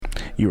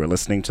You are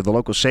listening to the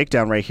Local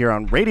Shakedown right here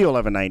on Radio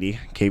 1190,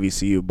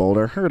 KVCU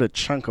Boulder. Heard a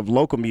chunk of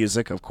local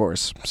music, of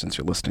course, since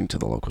you're listening to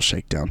the Local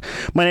Shakedown.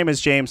 My name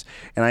is James,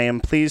 and I am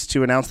pleased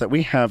to announce that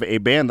we have a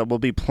band that will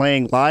be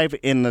playing live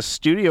in the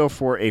studio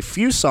for a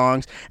few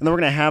songs, and then we're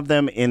going to have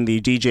them in the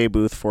DJ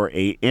booth for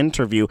a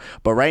interview.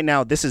 But right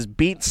now, this is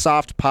Beat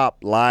Soft Pop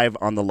live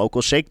on the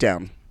Local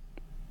Shakedown.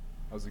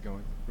 How's it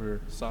going? We're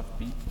soft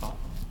beat pop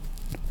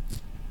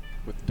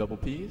with double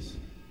P's.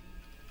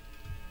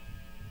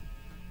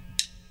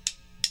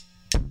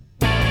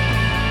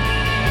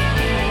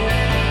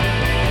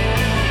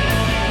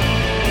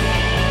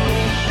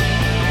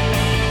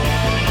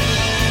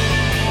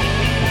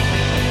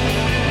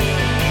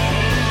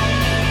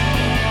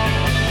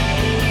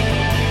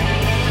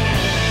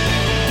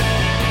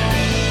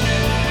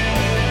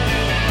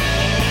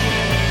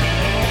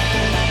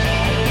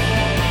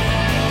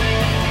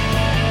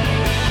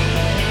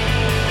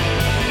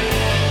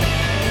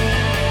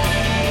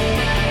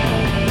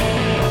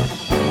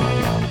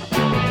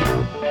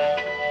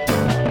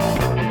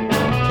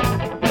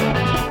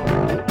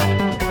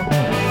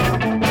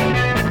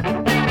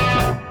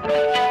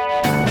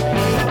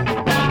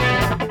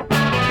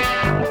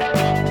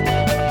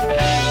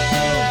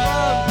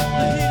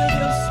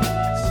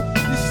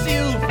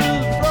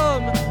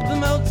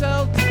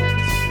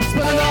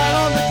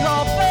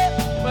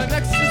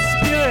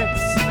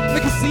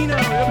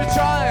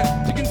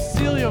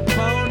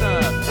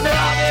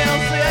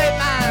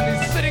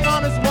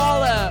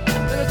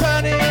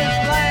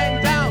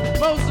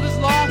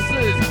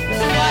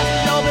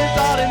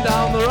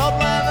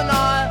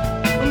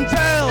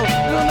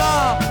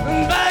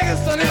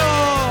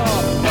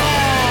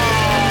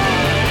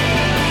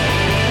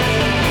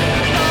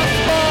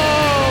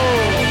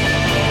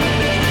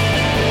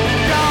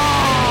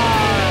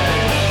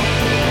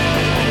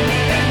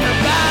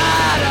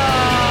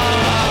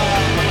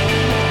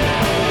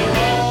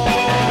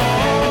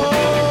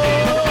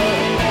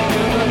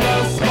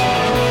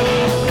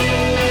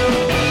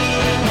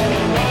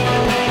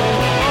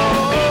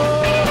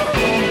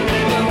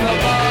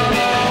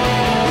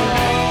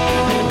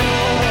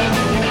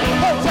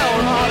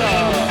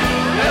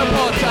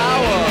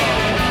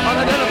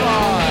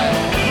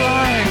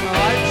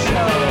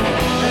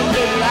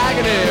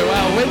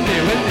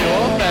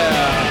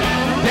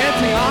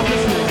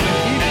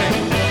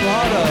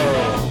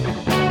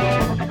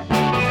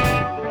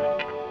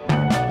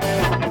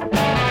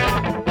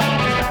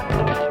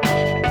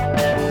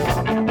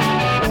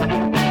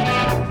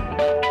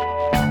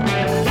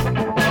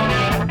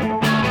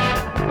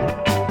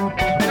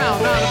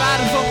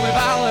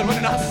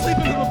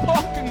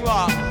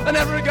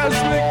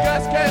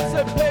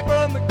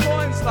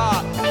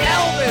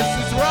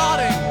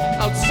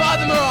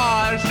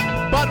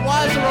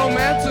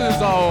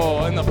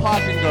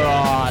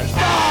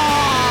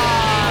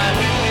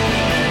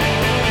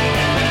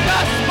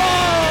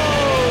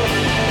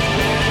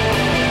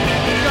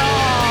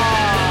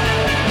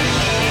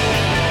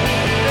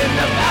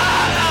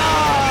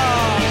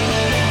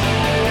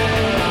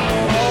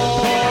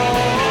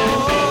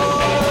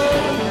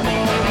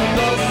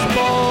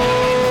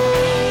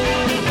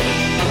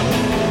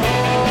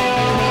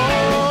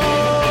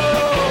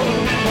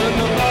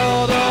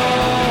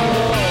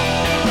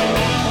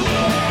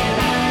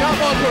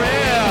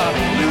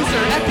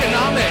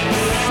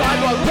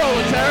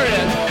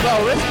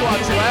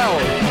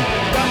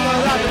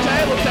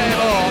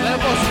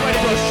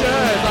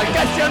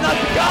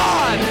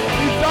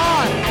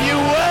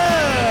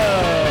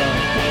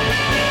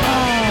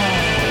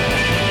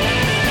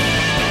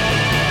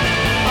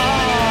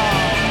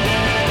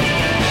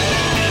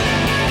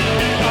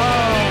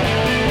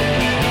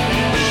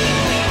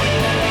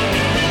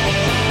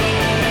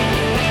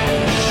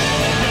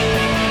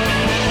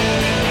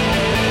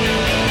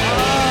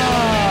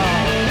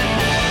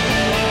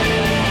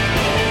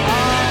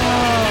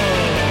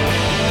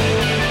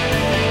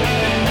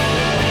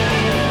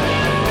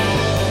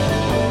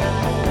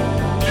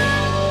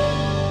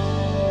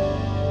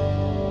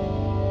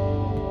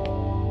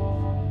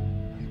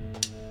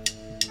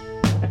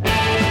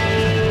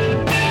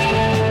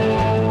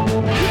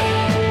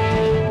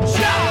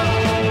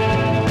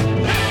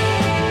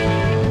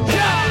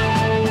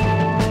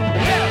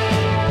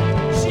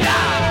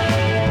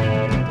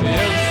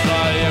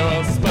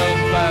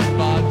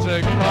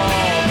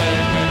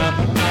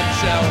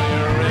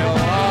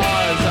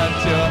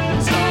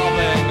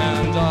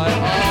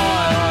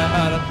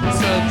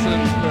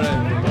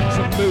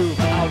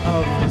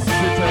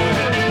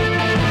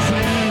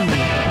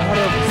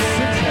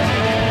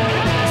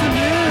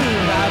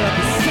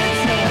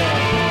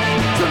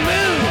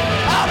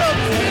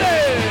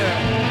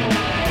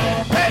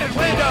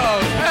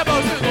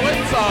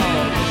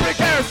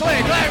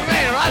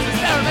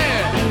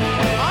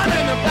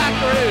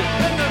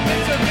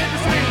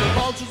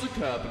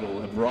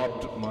 Have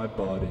robbed my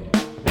body. You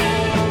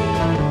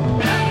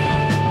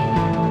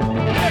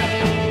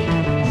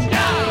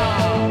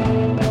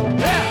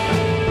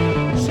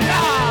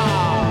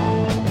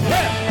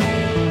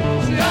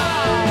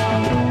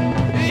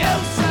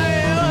say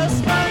you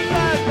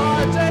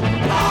spend that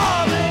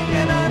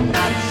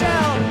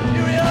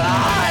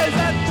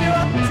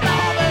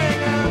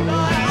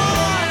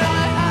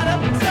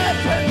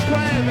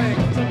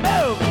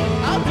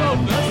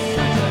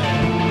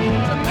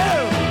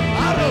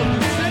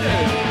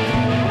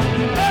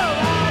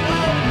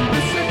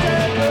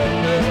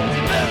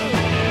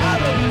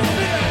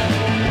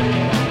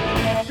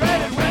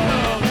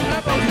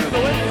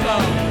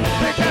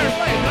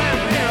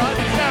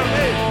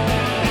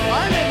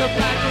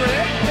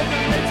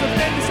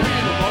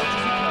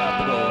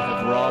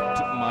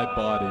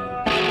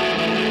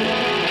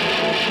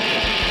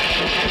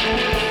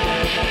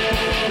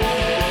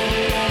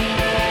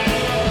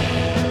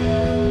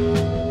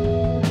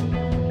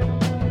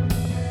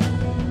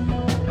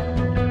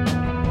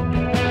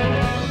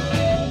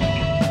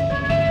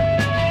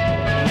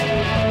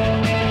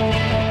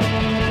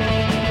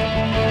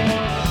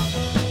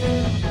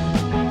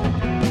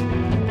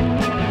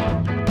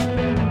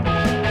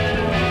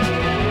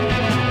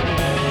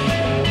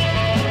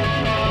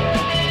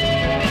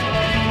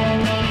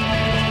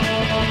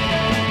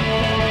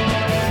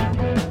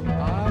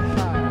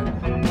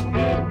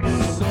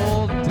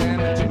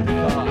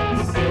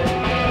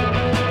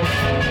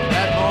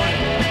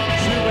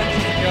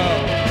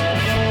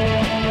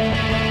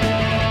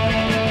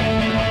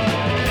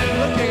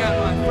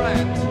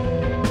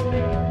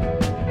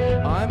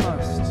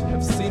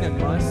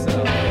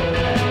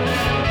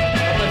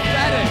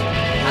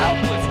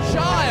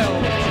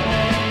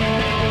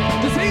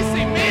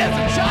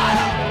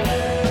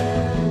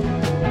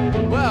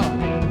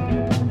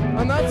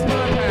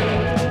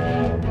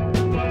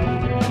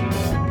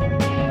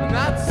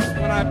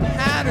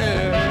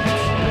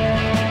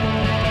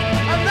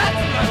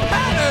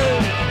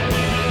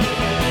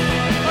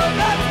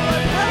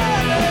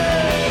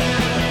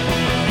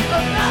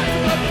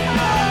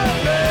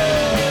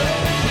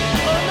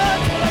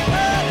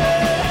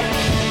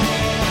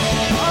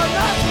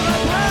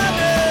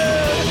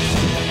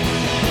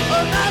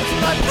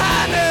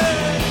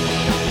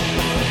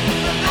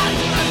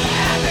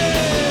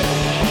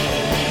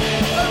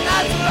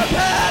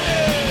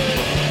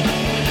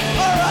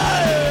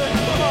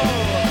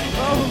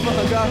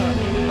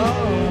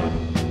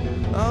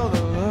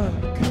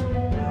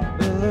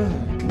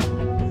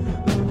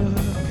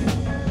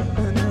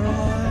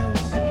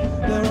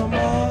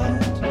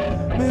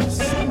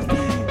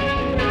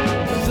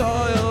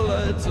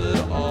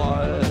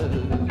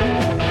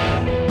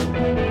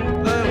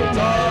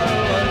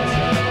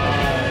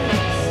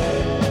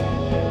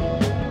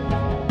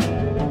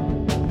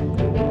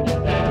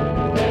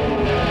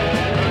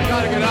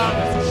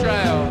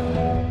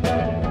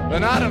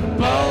and out of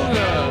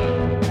Boulder.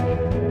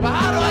 But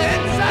how do I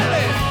insult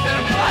it in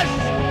a flesh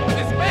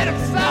is made of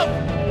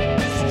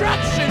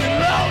self-destruction and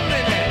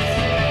loneliness?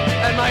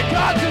 And my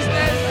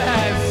consciousness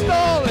has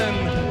stolen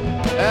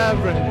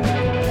every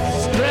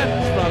strip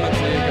from its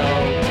ego.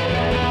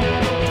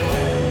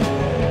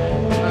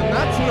 And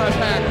that's when I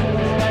panicked.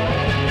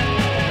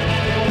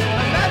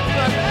 And that's when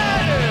I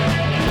panicked.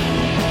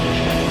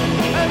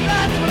 And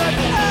that's when I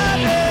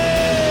panicked.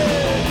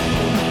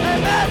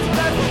 And that's when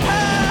I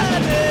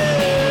panicked.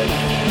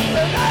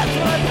 And that's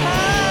when I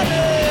panicked.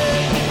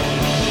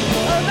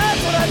 And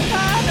that's when I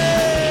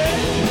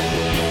panicked.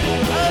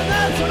 And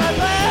that's when I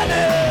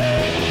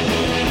panicked.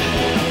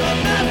 And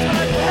that's when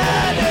I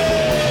panicked.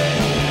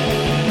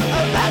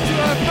 And that's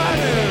when I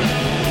panicked.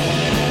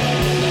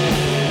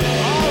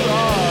 All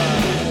right.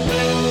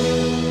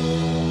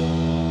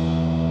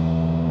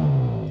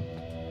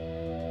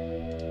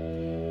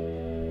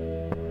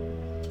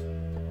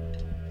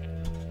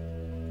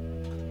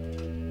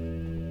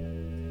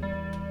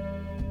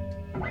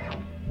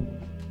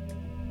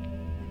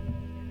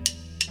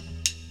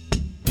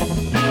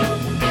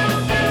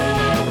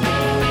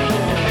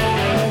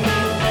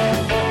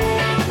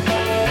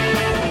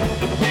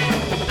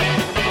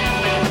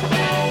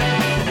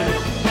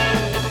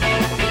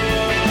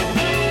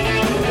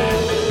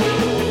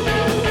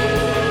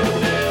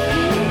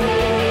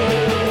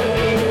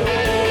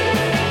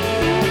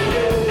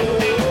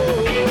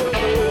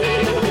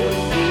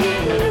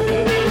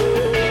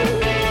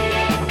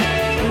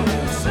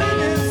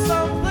 Singing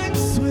something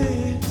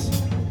sweet,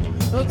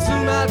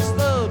 too much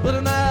love,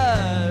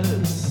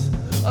 bitterness,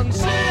 and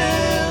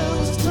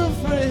she's too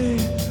free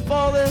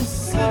for this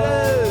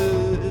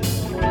city.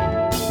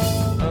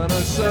 And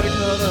I shake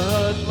her to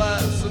her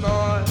glass, and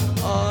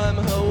I'm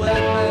her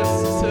witness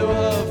to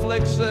her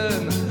affliction.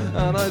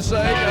 And I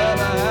shake her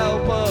to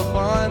help her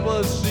find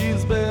what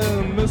she's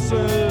been missing.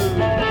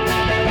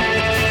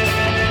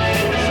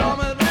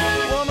 Shaman,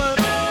 woman,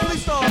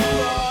 please stop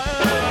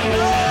crying.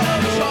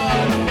 I'm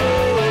trying to move.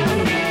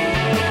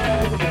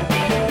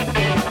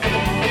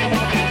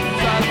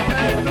 San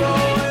Pedro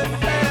and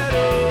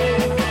Peru.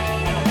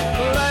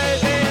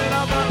 Lady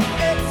lover,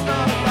 it's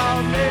not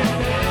about me.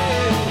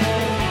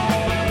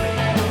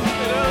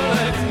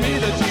 It's me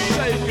that you're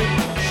shaking,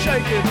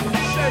 shaking,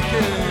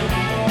 shaking.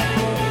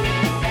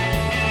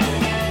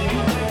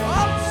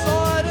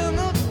 Outside in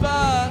the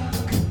back,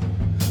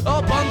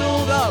 all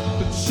bundled up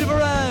and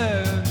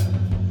shivering,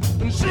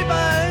 and she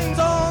bangs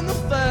on the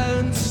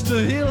fence to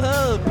heal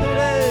her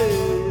pity.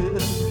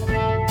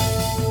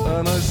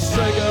 And I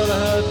shake her to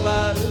her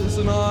glass,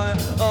 and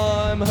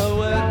I'm her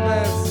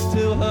witness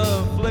to her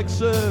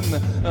affliction.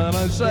 And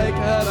I shake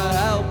her to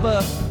help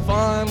her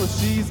find what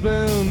she's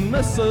been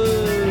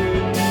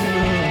missing.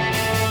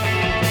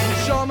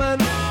 Shaman,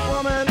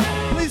 woman,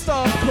 please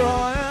stop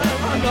crying.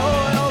 I know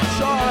you're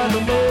trying to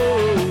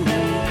move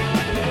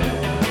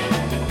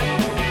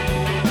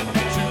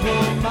to the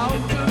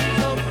mountains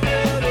of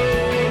Peru.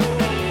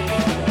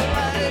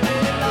 Lady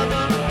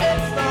lover,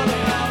 it's not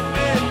about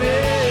me.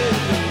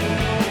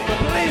 But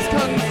please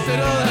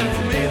consider that it's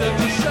me that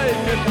you're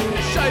shaking,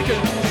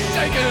 shaking,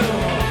 shaking.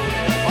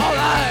 All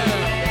right.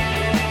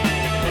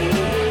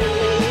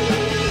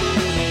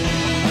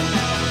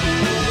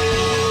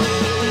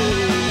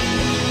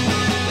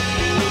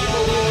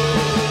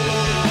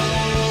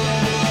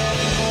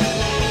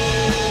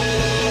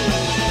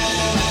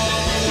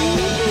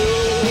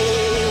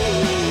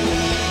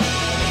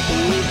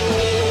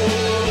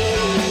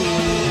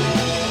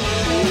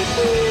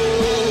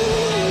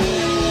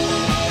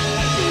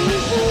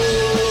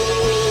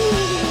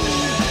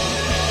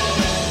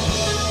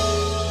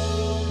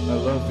 I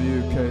love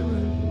you,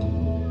 Caitlin.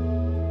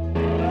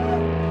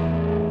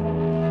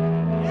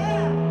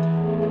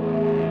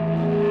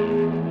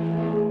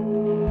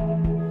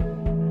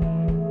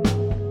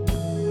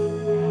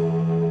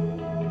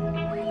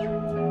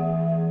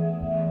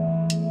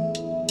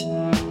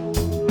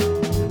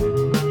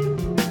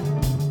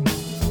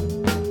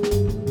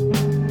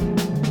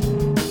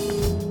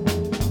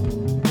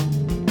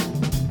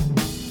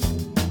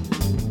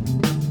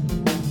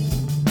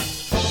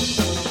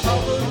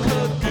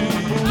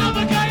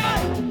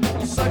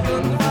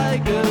 Second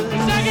Vegas,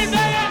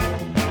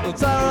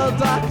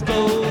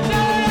 pterodactyl,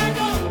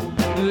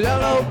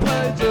 yellow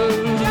pages,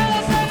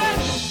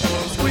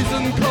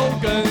 squeezing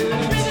Colgate,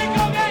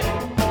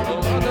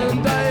 London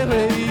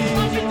Daily.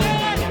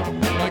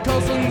 My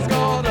cousin's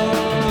got a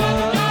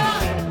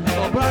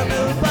brand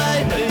new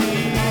baby.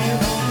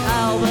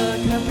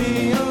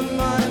 Albuquerque on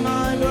my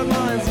mind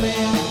reminds me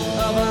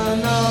of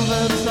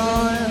another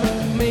time.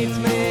 Meets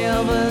me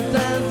over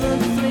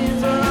desert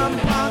streets where I'm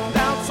parked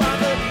outside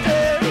the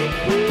dairy.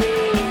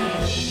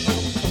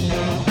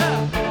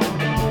 Yeah.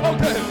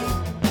 Okay.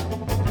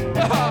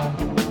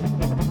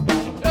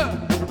 Yeah.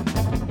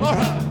 All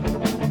right.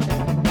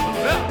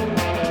 Yeah.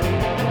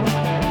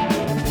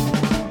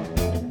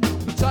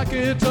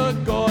 Jackie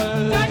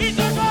turquoise.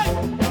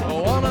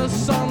 On a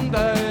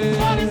Sunday.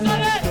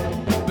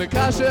 The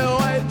cashier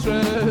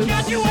waitress.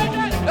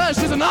 Yeah,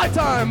 she's a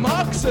nighttime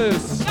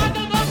Marxist.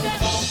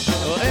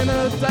 In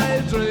a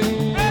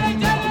daydream.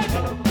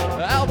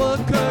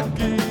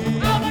 Albuquerque.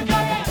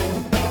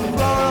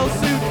 Floral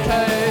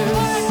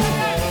suitcase.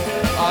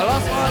 I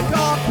lost my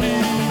car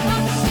keys.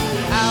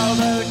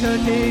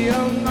 Albuquerque,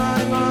 oh my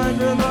mind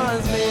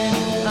reminds me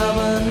of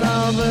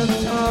another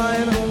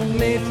time.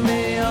 Meet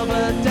me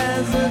over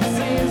desert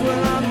seas when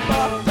I'm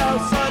parked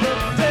outside the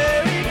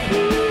Dairy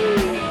Queen.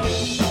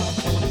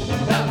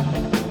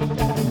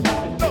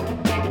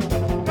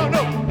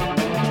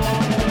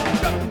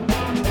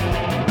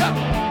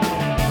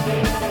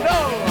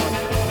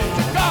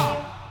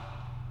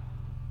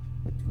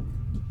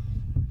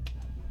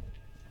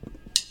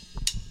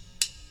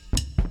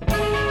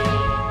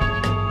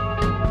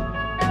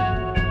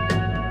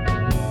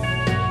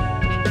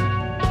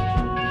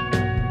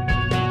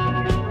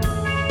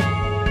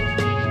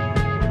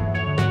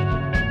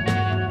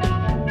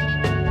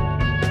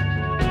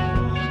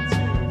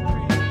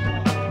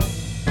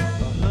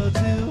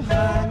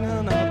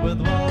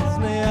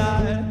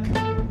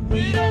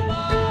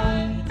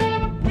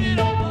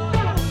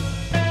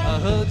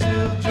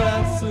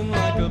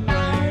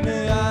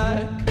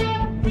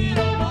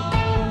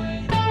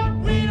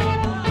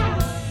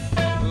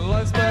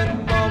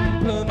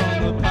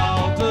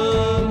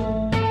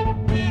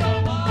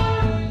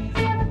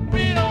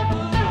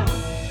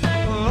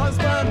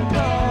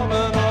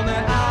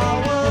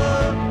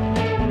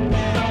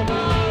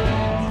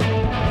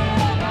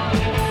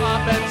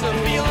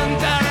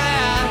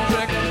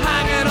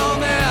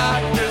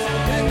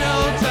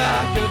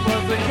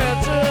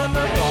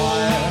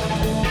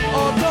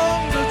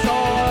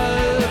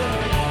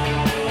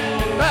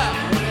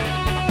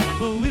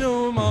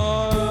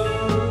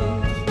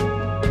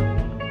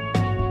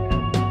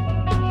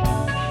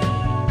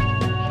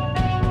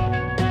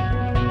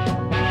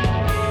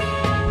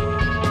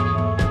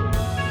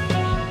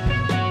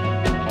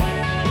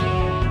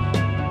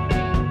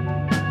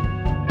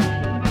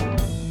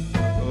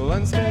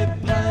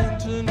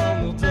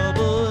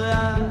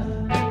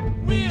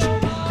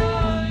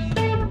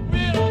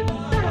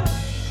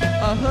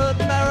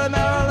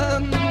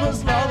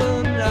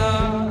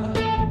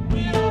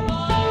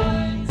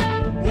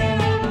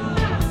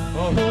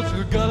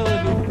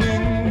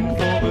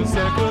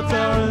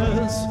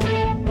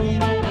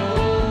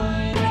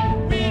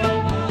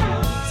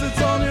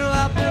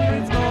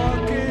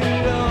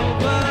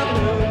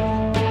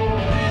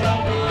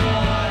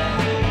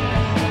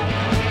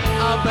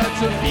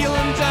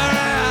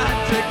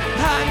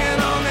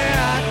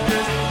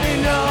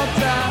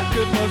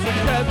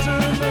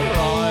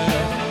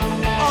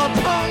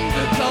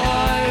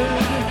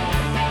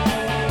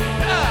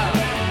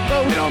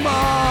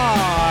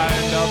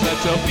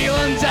 You're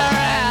feeling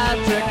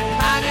geriatric,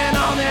 hanging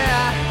on the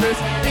actress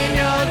in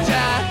your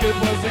jacket.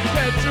 Was the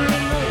catcher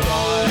in the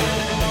ride,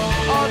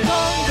 or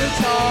tongue to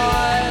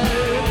tie?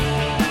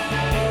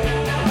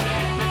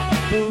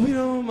 But we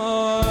don't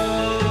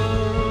mind.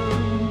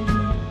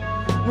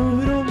 No,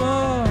 we don't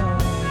mind.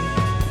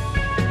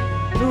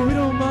 No, we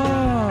don't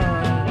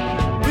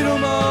mind. We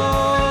don't mind.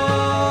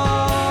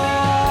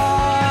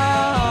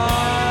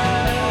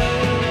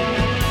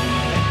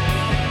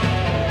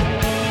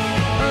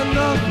 And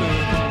nothing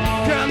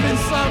can be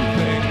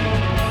something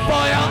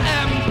for your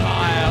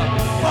empire,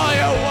 for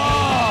your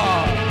war,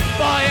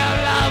 for your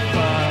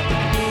lover,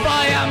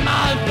 for your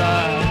mother.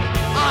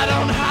 I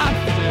don't have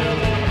to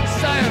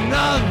say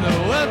another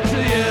word to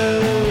you.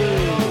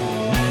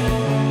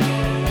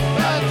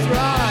 That's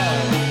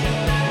right.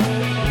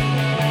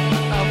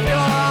 I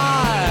feel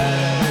alright.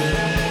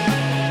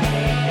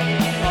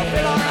 I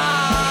feel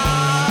alright.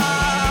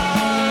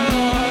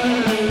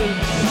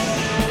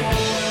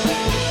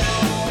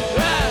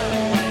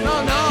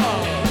 Well, no.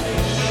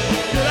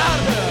 Get out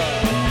of here!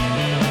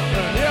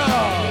 You're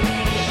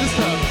just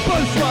a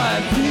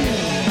punchline team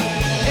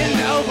in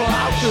the Oval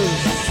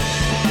Office.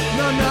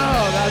 No,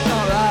 that's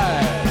not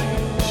right.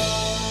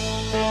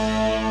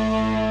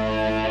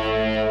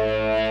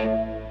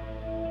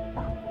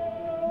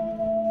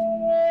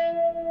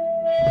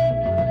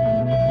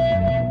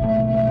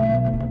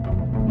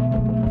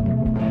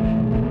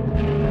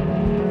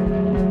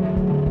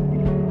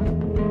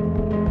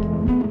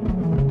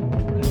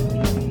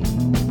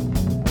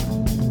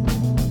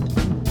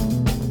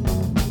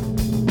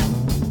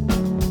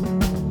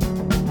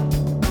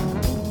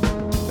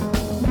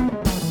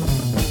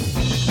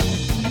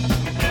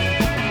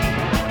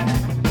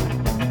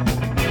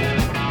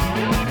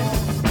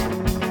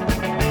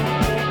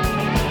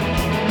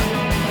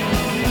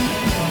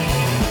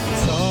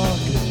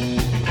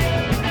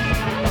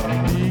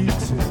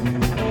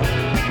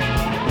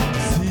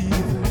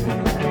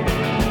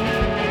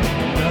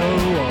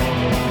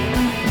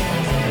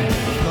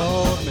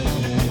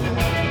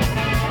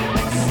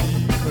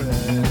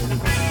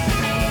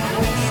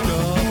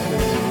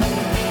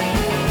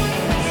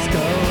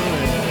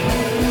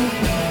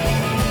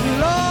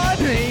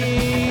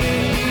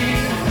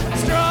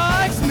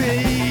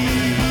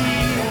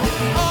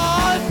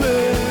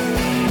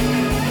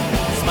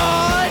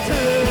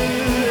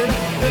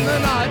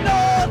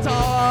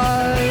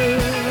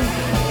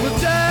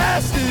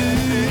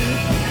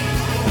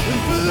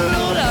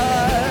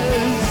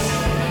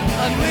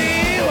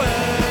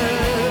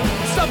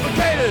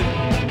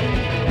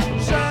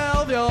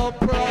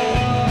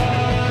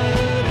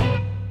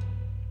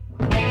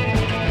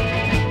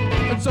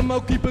 Somehow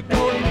keep it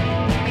going.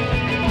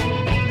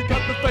 You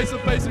got the face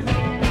of basic.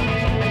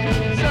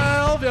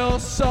 Shelve your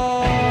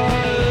side.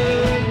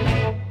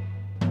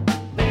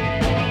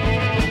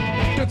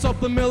 Gets off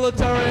the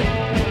military.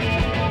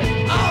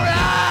 All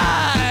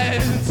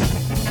right.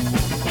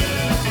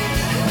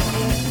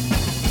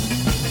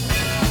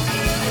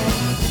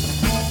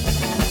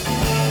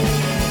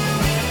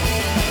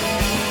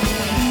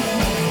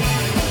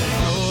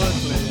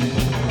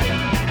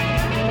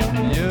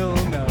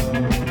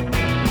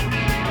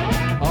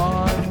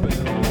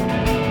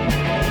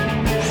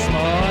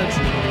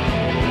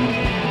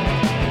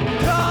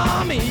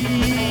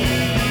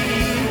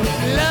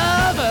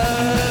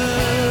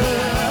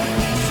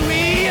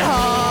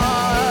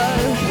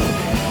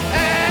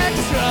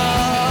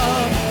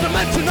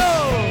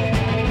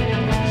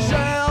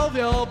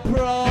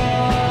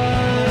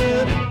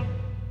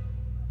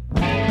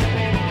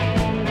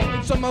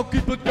 Somehow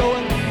keep it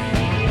going.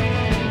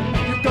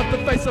 You've got the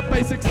face of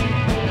basics.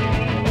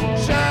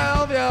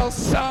 Shelve your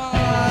side.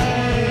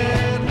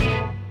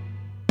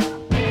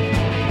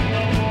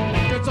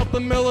 Gets up the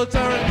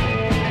military.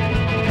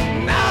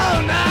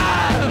 No, no.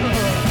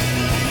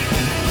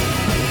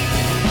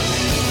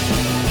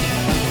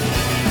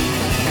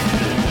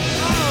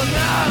 Oh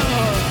no.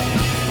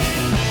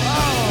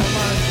 Oh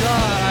my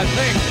God.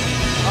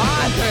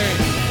 I think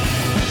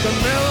the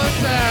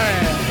military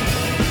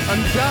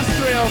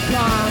industrial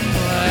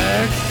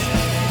complex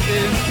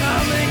is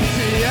coming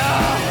to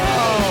your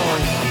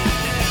home,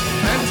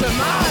 and to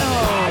my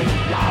home,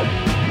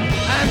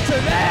 and to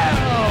their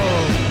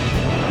home.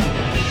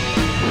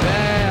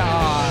 They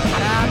are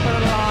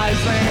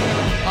capitalizing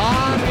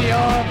on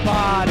your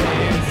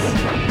bodies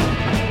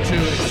to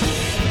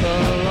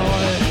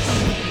exploit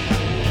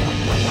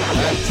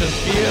and to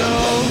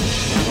fuel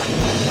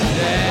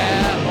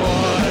their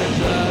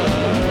order.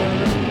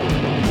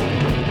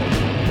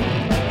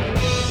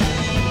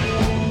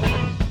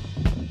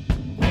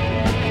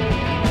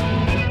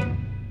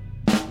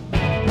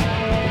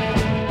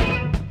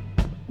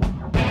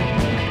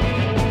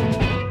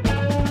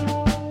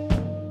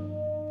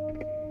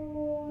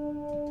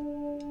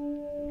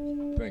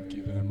 Thank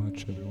you very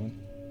much, everyone.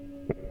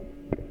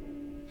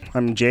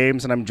 I'm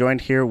James, and I'm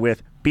joined here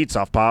with Beats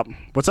Off Pop.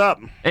 What's up?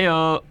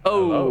 Heyo.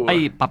 Oh.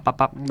 Hey, pop, pop,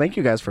 pop. Thank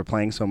you guys for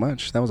playing so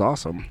much. That was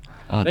awesome.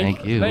 Oh,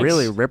 thank you. Thanks.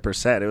 Really ripper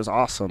set. It was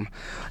awesome.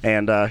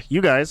 And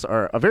you guys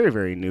are a very,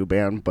 very new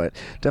band, but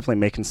definitely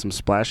making some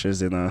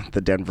splashes in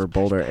the Denver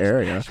Boulder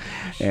area,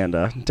 and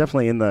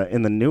definitely in the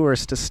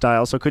newerest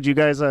style. So could you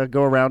guys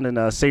go around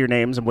and say your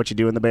names and what you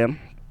do in the band?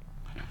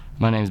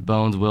 My name's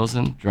Bones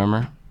Wilson,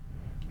 drummer.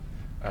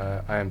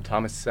 I am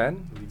Thomas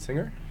Sen, lead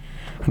singer.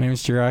 My name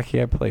is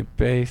Jiraki. I play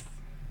bass.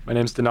 My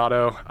name's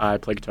Donato. I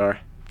play guitar.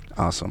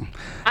 Awesome.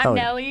 I'm Hell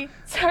yeah. Nellie.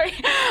 Sorry.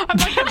 I'm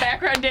like the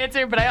background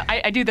dancer, but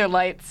I do their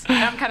lights. And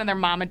I'm kind of their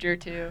momager,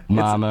 too.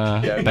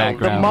 Mama, Yeah, The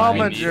background. light.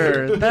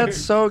 momager. That's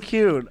so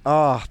cute.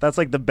 Oh, that's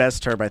like the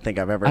best term I think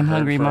I've ever I'm heard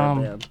hungry, for Mom.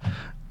 a band.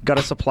 Got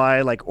to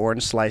supply like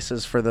orange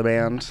slices for the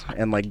band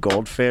and like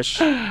goldfish.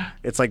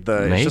 It's like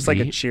it's just like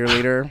a Maybe.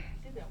 cheerleader.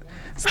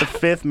 It's the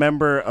fifth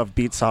member of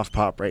Beat Soft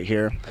Pop right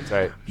here. That's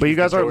right. But you She's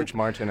the guys are- George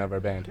Martin of our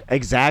band.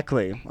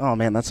 Exactly. Oh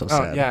man, that's so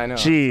sad. yeah, I know.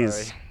 Jeez.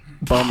 Sorry.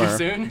 Bummer.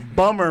 Soon?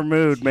 Bummer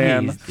mood,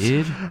 man.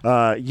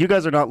 Jeez, dude. You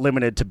guys are not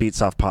limited to Beat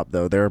Soft Pop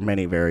though. There are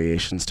many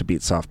variations to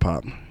Beat Soft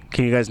Pop.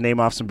 Can you guys name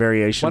off some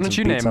variations? Why of don't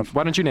you Beat name? Soft-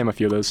 Why don't you name a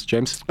few of those,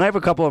 James? I have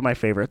a couple of my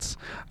favorites.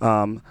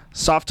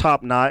 Soft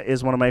Top Knot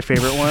is one of my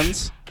favorite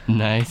ones.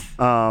 Nice.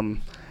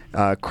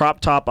 Crop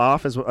Top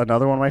Off is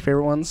another one of my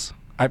favorite ones.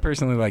 I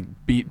personally like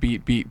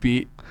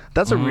beat.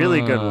 That's a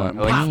really good one.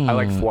 I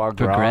like foie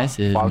gras.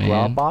 Progressive, Foie gras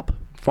man. bop.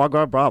 Foie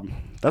Gras Bob.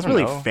 That's I don't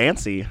really know.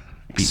 fancy,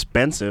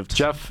 expensive.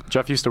 Jeff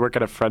used to work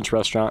at a French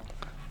restaurant.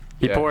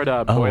 He Yeah. poured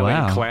Oh, boiling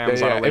wow.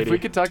 clams on a lady. If we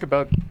could talk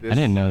about this. I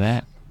didn't know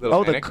that. little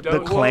Oh, the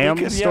anecdote. clam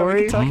we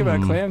story. could talk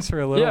about Mm. clams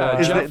for a little Yeah,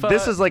 while. Is Jeff,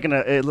 this is like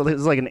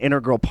an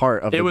integral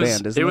part of it the was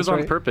band, isn't it was this on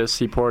right? purpose.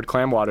 He poured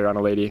clam water on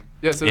a lady.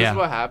 Yeah, so this Yeah. is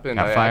what happened.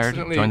 Got I fired.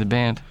 accidentally Joined the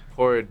band.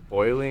 poured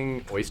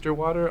boiling oyster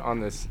water on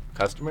this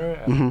customer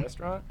at Mm-hmm. the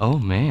restaurant, Oh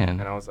and man.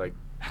 I was like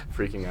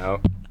freaking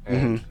out,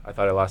 and Mm-hmm. I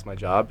thought I lost my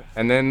job.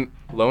 And then,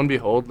 lo and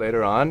behold,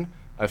 later on,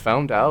 I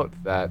found out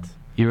that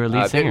You were a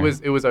lead singer.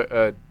 it was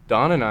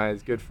Don and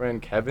I's good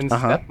friend Kevin's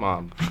Uh-huh.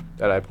 stepmom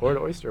that I poured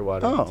oyster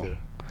water Oh. into.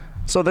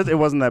 So that it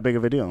wasn't that big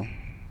of a deal.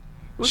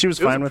 She was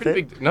a fine with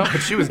pretty it? big- no, but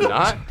she was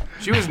not.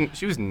 She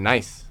was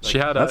nice. She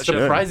had That's she had-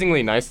 good.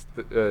 surprisingly nice,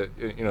 to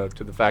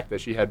the fact that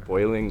she had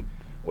boiling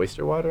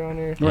oyster water on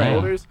her Right.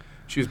 shoulders.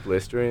 She was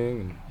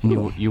blistering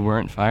And you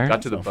weren't fired? and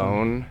got to the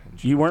bone. And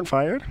she You weren't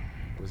fired?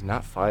 was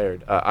not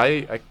fired.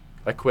 I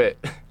quit.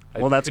 I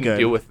Well, that's couldn't good.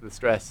 deal with the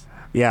stress.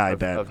 Yeah, I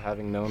bet. Of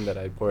having known that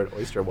I poured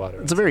oyster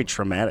water. It's a very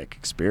traumatic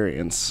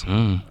experience.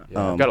 Mm.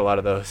 Yeah, I've got a lot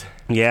of those.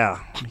 Yeah,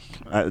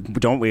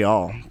 don't we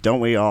all? Don't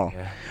we all?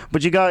 Yeah.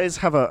 But you guys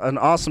have an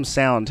awesome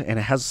sound, and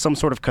it has some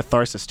sort of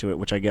catharsis to it,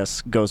 which I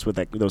guess goes with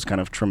those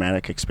kind of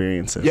traumatic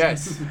experiences.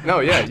 Yes. No,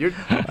 yeah, you're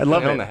I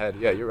love nail it. on the head.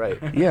 Yeah, you're right.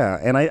 Yeah,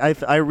 and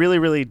I really,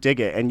 really dig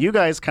it. And you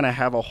guys kind of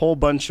have a whole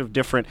bunch of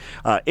different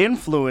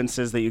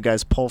influences that you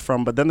guys pull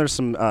from, but then there's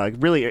some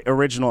really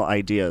original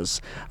ideas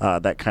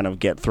that kind of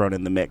get thrown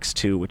in the mix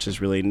too, which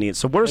is really neat.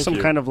 So what are some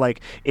kind of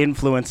like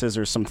influences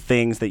or some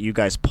things that you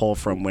guys pull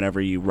from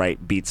whenever you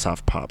write beat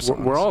soft pop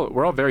songs? We're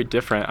all very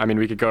different. I mean,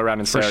 we could go around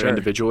and say our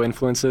individual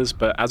influences,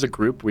 but as a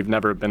group, we've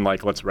never been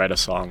like, let's write a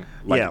song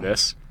like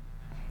this.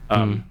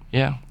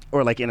 Yeah.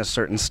 Or like in a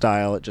certain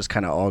style, it just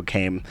kind of all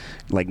came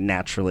like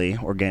naturally,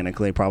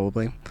 organically,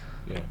 probably.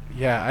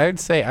 Yeah, I would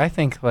say I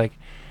think like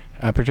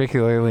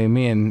particularly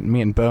me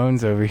and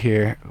Bones over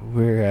here,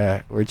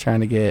 we're trying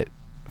to get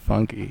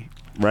funky.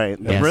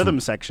 Right, the Yeah, rhythm some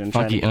section.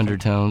 Funky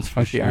undertones. For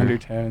Funky sure.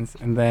 undertones,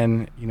 and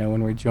then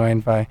when we're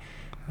joined by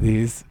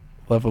these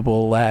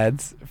lovable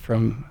lads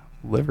from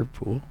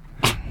Liverpool,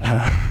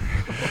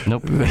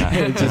 Nope.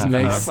 it just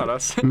That's not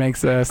us.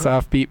 makes a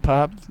soft beat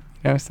pop,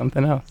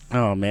 something else.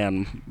 Oh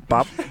man,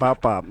 bop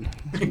bop bop!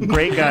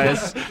 Great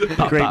guys,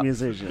 great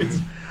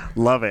musicians.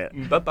 Love it.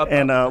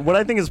 And what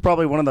I think is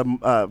probably one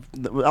of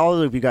all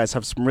of you guys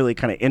have some really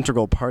kind of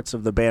integral parts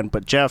of the band.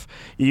 But Jeff,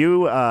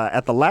 you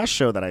at the last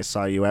show that I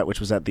saw you at, which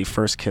was at the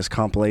First Kiss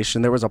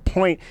compilation, there was a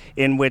point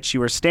in which you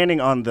were standing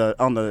on the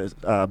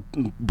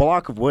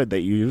block of wood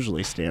that you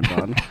usually stand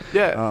on.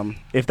 Yeah.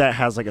 If that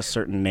has like a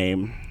certain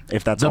name,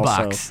 if that's The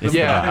also box. It's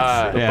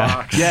Yeah, the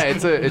box. yeah,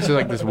 it's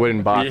like this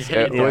wooden box.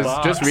 Yeah, it was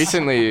box. just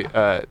recently.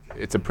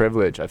 It's a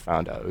privilege I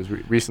found out. It was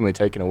recently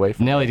taken away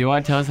from Nelly, do you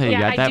want to tell us how you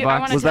got that I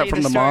box? wanna Was tell that you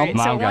from the the mom? story.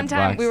 Mom So got one the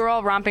time box. we were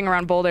all romping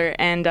around Boulder,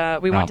 and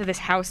we Romp. went to this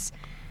house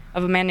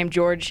of a man named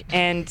George,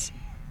 and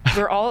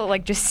we were all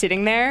like just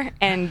sitting there,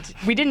 and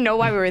we didn't know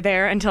why we were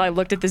there until I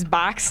looked at this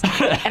box,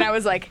 and I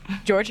was like,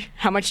 George,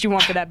 how much do you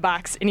want for that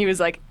box? And he was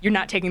like, you're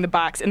not taking the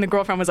box. And the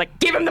girlfriend was like,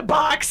 give him the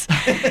box.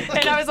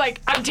 And I was like,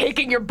 I'm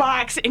taking your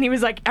box. And he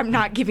was like, I'm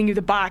not giving you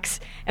the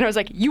box. And I was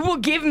like, you will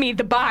give me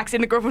the box.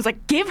 And the girlfriend was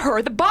like, give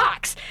her the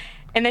box.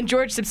 And then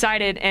George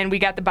subsided, and we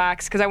got the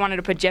box because I wanted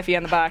to put Jeffy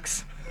on the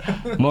box.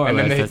 More or And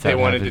then less, they, that's how they it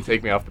wanted to happened.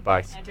 take me off the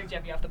box. I took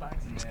Jeffy off the box.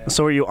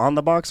 So are you on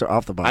the box or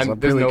off the box? I'm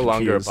There's really no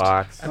longer a confused.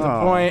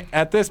 box.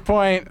 At this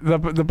point, the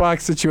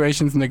box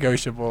situation's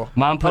negotiable.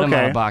 Mom put him on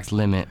Okay. a box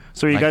limit.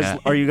 So are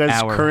you guys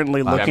hour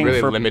currently box. looking I'm really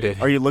for?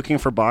 limited. Are you looking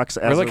for box?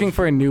 We're looking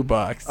for a new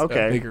box.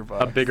 Okay. A bigger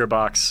box. A bigger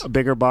box. a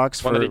bigger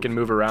box One for that he can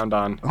move around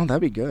on. Oh,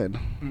 that'd be good.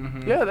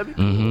 Yeah, that'd be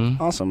cool.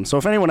 Mm-hmm. Awesome. So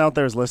if anyone out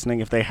there is listening,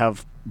 if they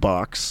have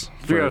box,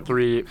 for-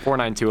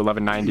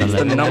 303-492-1190. That's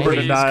the number to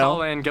Please dial.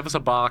 call in, give us a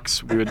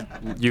box. We would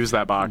use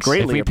that box.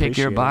 Great. If we pick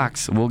your appreciate it.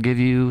 box, we'll give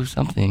you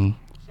something.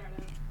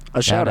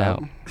 a shout Shout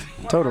out.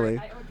 Totally.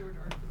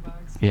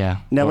 Yeah.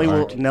 Nelly Or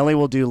will art. Nelly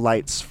will do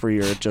lights for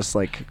your just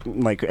like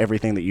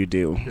everything that you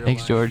do.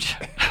 Thanks, George.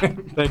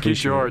 Thank you,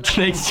 George.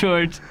 Thanks,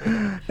 George.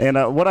 And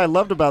what I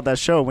loved about that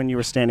show when you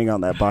were standing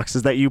on that box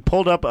is that you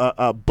pulled up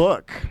a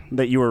book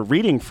that you were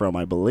reading from,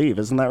 I believe.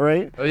 Isn't that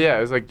right? Oh yeah,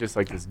 it was like just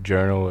like this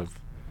journal of.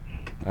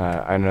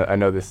 I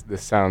know this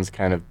sounds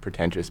kind of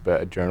pretentious,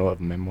 but a journal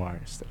of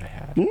memoirs that I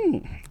had.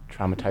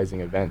 Traumatizing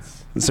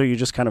events. So you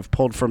just kind of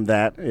pulled from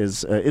that.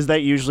 Is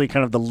that usually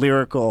kind of the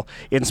lyrical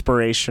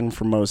inspiration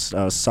for most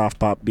soft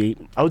pop beat?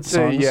 I would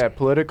say songs? yeah,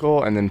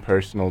 political and then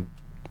personal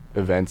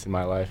events in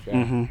my life. Yeah.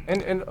 Mhm.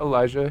 And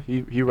Elijah,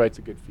 he writes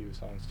a good few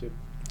songs too.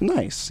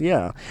 Nice,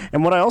 yeah.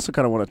 And what I also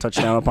kind of want to touch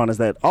down upon is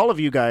that all of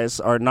you guys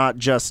are not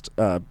just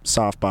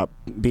soft pop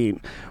beat,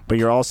 but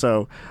you're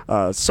also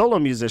solo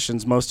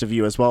musicians, most of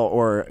you as well,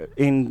 or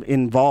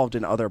involved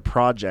in other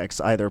projects,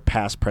 either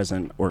past,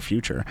 present, or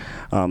future.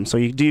 So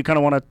do you kind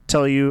of want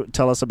to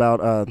tell us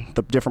about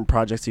the different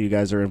projects that you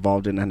guys are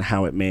involved in and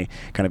how it may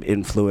kind of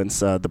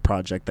influence the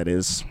project that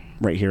is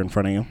right here in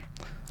front of you?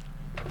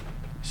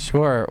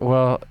 Sure.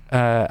 Well,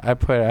 I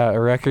put out a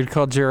record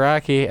called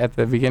Jiraki at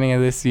the beginning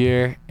of this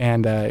year,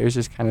 and it was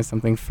just kind of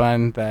something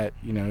fun that,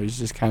 it was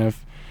just kind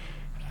of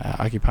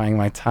occupying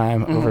my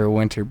time over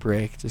winter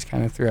break. Just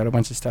kind of threw out a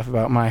bunch of stuff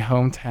about my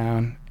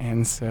hometown,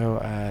 and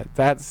so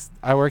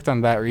I worked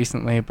on that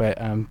recently, but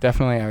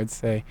definitely I would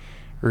say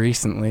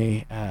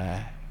recently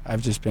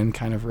I've just been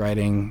kind of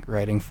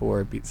writing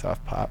for beat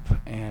soft pop,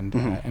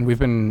 and we've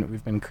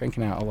been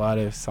cranking out a lot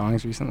of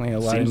songs recently, a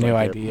lot Seems of new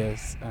like it.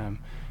 ideas.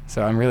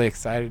 So I'm really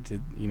excited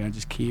to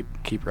just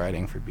keep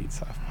writing for beat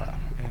soft pop.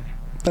 Yeah.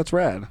 That's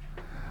rad.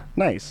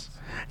 Nice.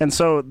 And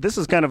so this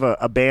is kind of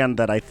a band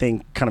that I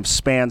think kind of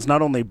spans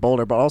not only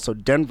Boulder but also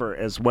Denver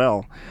as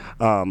well,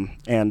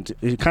 and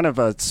it kind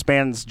of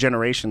spans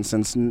generations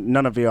since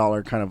none of y'all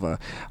are kind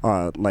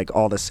of like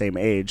all the same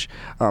age.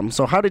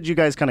 So how did you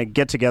guys kind of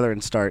get together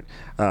and start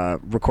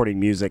recording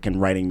music and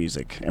writing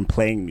music and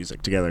playing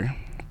music together?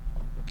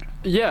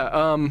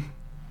 Yeah.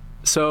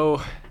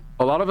 So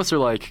a lot of us are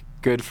like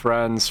good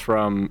friends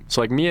from.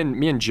 So like me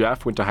and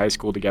Jeff went to high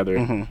school together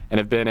and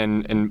have been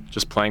in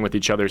just playing with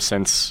each other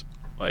since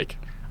like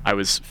I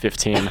was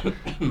 15.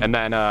 And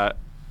then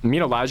me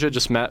and Elijah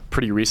just met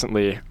pretty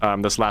recently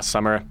this last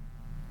summer,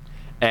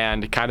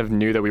 and kind of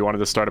knew that we wanted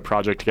to start a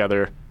project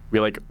together. We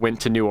like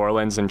went to New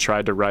Orleans and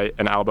tried to write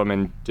an album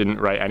and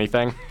didn't write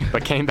anything,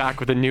 but came back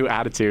with a new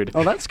attitude.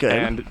 Oh, that's good.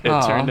 And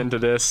it turned into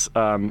this.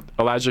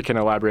 Elijah can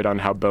elaborate on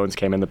how Bones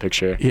came in the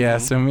picture. Yeah,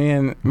 so me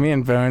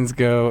and Bones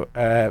go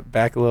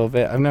back a little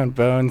bit. I've known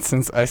Bones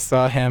since I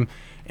saw him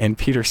and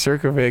Peter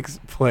Serkovic's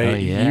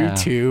play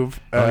YouTube.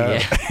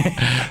 Well,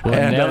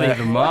 and, Nelly,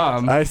 the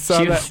mom, I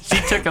saw that. She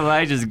took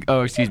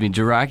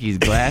Jiraki's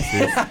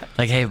glasses.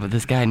 Like, hey, but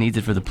this guy needs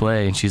it for the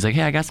play. And she's like,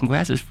 hey, I got some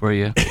glasses for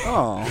you.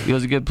 Oh. It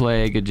was a good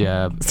play, good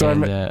job. So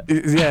and,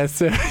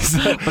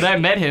 but I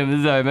met him. This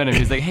is how I met him.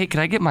 He's like, hey,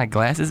 can I get my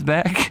glasses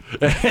back?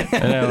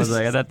 And I was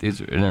like, I thought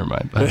these were, never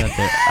mind.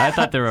 I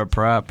thought they were a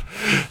prop.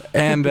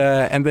 And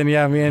then,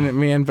 yeah,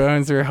 me and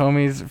Bones were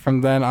homies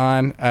from then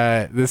on.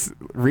 This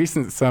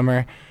recent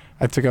summer,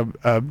 I took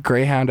a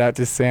Greyhound out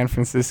to San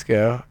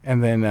Francisco,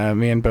 and then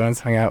me and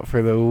Bones hung out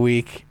for the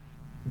week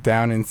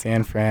down in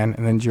San Fran,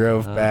 and then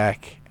drove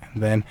back.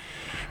 And then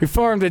we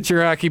formed a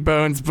Jiraki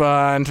Bones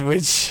bond,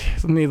 which,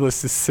 needless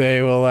to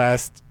say, will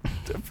last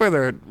for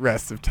the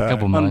rest of time.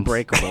 Couple months.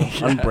 Unbreakable.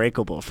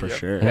 Unbreakable for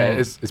sure. Yeah,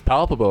 it's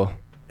palpable.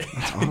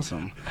 That's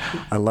awesome.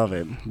 I love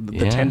it.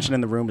 The tension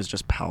in the room is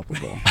just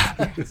palpable.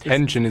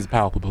 Tension is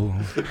palpable.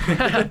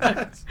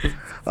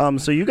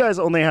 So you guys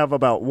only have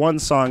about one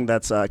song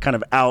that's kind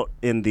of out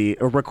in a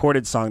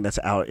recorded song that's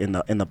out in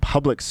the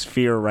public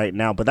sphere right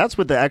now, but that's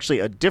with actually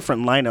a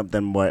different lineup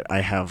than what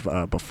I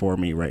have before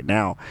me right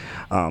now.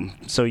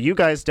 So you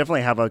guys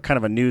definitely have a kind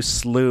of a new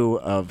slew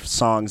of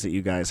songs that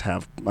you guys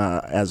have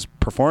as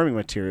performing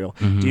material.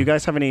 Mm-hmm. Do you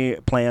guys have any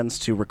plans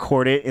to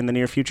record it in the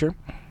near future?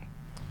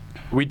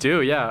 We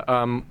do,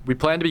 yeah. We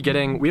plan to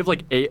be we have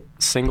like 8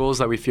 singles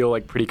that we feel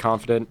like pretty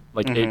confident,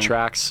 like 8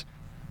 tracks.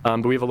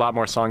 But we have a lot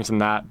more songs than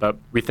that. But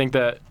we think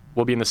that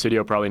we'll be in the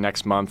studio probably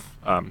next month,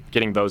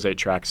 getting those 8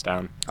 tracks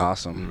down.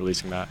 Awesome. And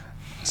releasing that.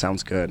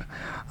 Sounds good.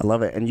 I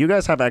love it. And you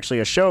guys have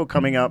actually a show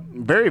coming up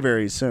very,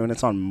 very soon.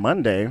 It's on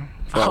Monday.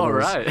 All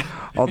right.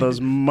 All those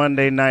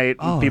Monday night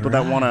people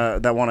that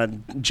wanna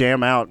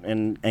jam out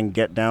and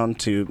get down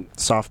to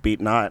Soft Beat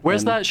Knot.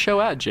 Where's that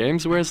show at,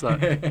 James? Where's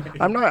that?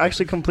 I'm not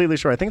actually completely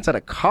sure. I think it's at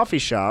a coffee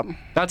shop.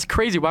 That's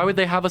crazy. Why would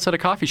they have us at a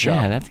coffee shop?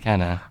 Yeah, that's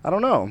kind of... I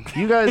don't know.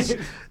 You guys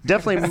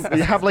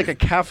definitely have like a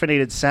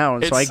caffeinated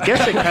sound, so I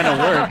guess it kind of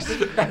works.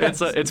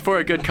 It's for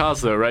a good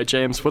cause, though, right,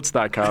 James? What's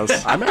that cause?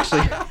 I'm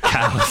actually...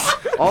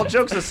 All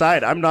jokes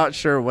aside, I'm not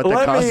sure what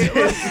the cause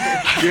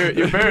is.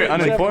 You're very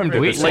uninformed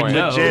at this point.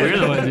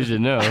 We're the ones who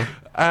should know.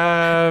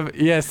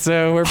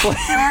 So we're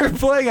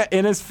playing at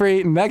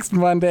Innisfree next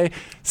Monday,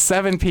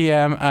 7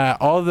 p.m.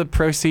 All the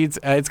proceeds,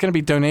 it's going to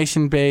be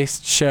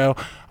donation-based show.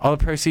 All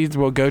the proceeds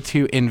will go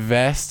to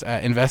Invest.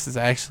 Invest is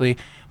actually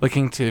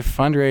looking to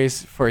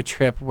fundraise for a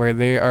trip where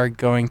they are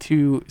going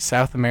to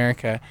South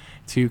America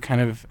to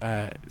kind of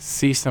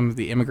see some of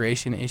the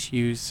immigration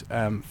issues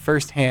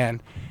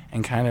firsthand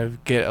and kind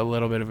of get a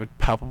little bit of a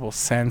palpable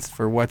sense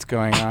for what's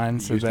going on,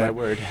 so Use that that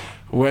word.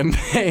 when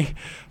they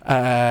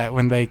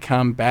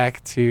come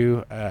back,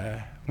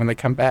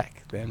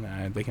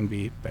 then they can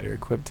be better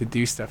equipped to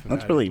do stuff about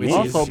That's really it. neat.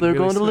 I thought they're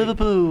going to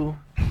Liverpool.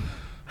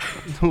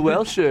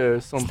 Well, sure.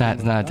 It's not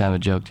a time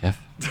of joke,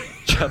 Jeff.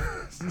 Jeff,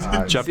 see,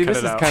 cut this it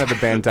is out. kind of the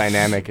Band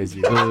dynamic, as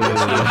you.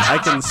 I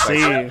can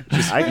see.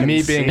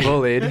 Me being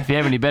bullied. If you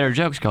have any better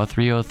jokes, call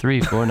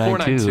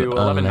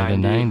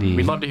 303-492-1190.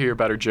 We'd love to hear your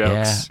better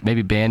jokes. Yeah,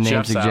 maybe band name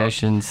Jeff's out.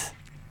 suggestions.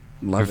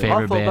 Love Your it.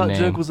 favorite band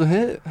name. a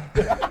hit.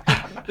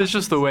 It's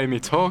just the way me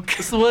talk.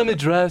 It's the way me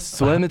dress,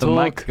 the way me The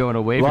mic's going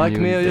away from you.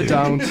 me or you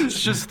don't.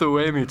 It's just the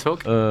way me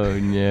talk. Oh,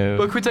 no.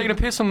 Look, we're taking a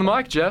piss on the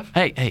mic, Jeff.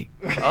 Hey.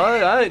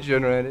 I ain't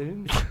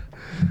generated.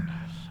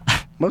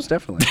 Most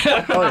definitely.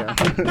 Oh,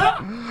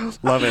 yeah.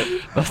 Love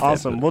it.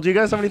 Awesome. Well, do you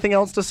guys have anything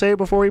else to say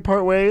before we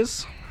part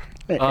ways?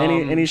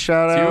 Any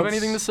shout-outs? Do you have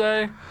anything to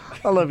say?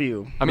 I love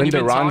you. I mean, Linda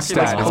you've been talking this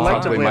Ronstadt is whole probably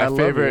Collectively, time. I my love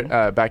favorite.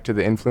 Back to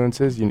the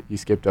influences. You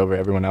skipped over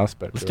everyone else,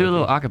 but Let's do a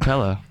little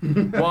acapella.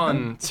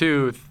 1,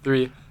 2,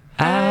 3.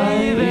 I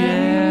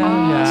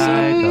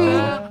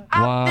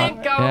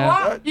think I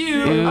want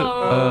you.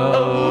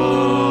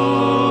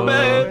 Oh,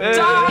 baby.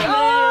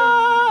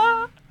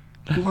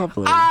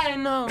 Lovely. I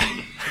know.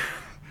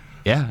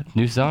 Yeah,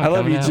 new song. I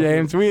love coming you, out.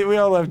 James. We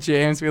all love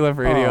James. We love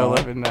Radio Aw.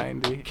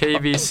 1190.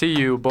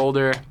 KVCU,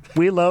 Boulder.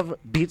 We love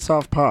beat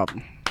soft pop.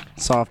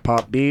 Soft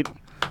pop beat.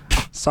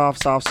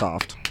 Soft.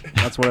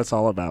 That's what it's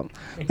all about.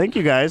 Thank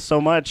you guys so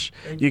much.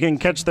 You can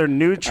catch their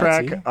new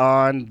track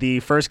on the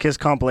First Kiss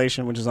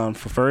compilation, which is on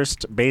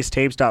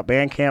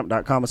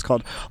firstbasstapes.bandcamp.com. It's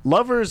called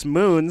Lovers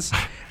Moons,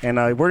 and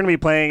we're going to be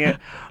playing it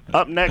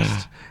up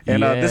next.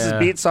 And this is Yeah.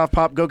 Beat Soft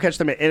Pop. Go catch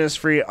them at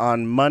Innisfree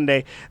on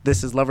Monday.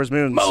 This is Lovers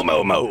Moons.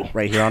 Mo.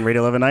 Right here on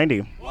Radio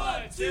 1190.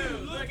 1, 2,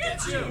 look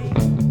at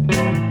you.